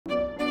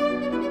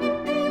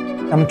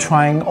I'm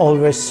trying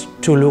always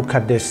to look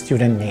at the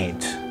student need.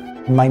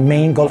 My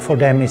main goal for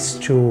them is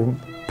to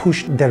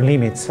push their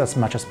limits as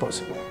much as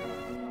possible.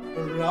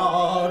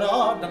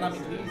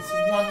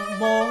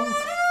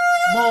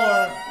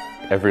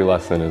 Every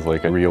lesson is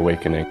like a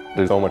reawakening.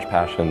 There's so much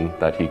passion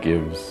that he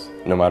gives,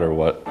 no matter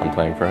what I'm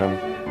playing for him.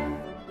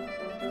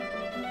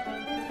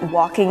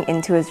 Walking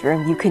into his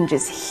room, you can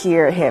just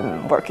hear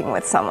him working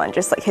with someone,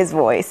 just like his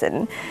voice,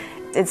 and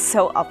it's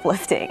so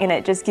uplifting, and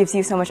it just gives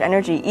you so much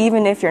energy.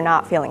 Even if you're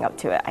not feeling up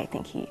to it, I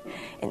think he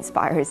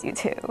inspires you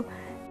too.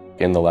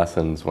 In the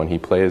lessons, when he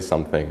plays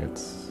something,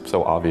 it's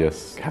so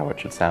obvious how it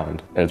should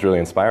sound. And it's really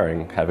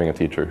inspiring having a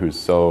teacher who's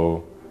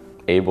so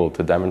able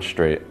to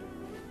demonstrate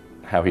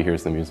how he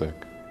hears the music.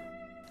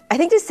 I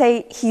think to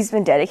say he's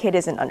been dedicated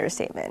is an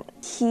understatement.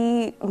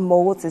 He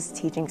molds his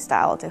teaching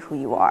style to who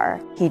you are.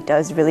 He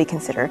does really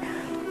consider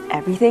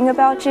everything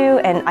about you,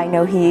 and I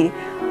know he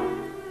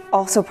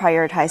also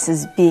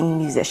prioritizes being a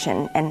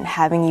musician and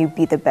having you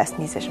be the best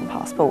musician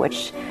possible,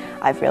 which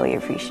I've really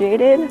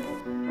appreciated.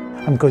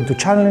 I'm going to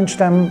challenge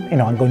them,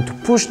 I'm going to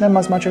push them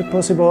as much as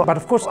possible, but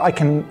of course I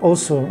can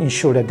also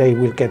ensure that they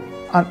will get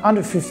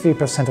under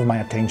 50% of my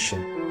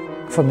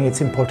attention. For me, it's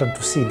important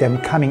to see them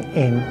coming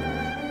in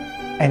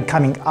and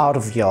coming out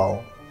of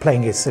Viola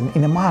playing it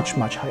in a much,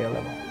 much higher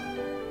level.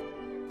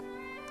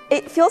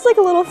 It feels like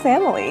a little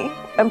family.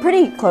 I'm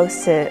pretty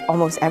close to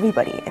almost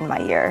everybody in my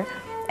year,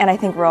 and I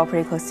think we're all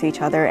pretty close to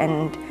each other,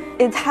 and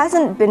it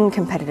hasn't been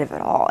competitive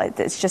at all.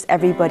 It's just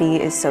everybody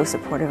is so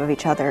supportive of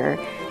each other,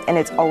 and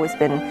it's always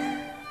been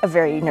a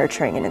very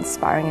nurturing and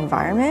inspiring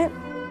environment.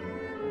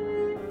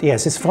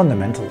 Yes, it's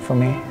fundamental for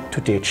me to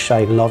teach.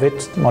 I love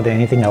it more than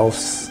anything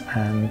else,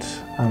 and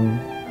I'm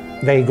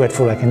very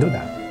grateful I can do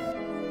that.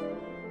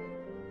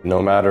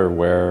 No matter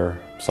where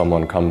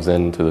someone comes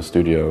into the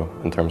studio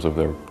in terms of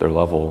their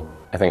level,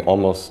 I think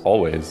almost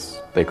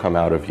always they come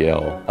out of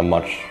Yale a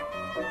much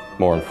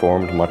more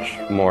informed, much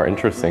more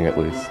interesting at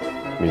least,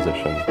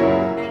 musician.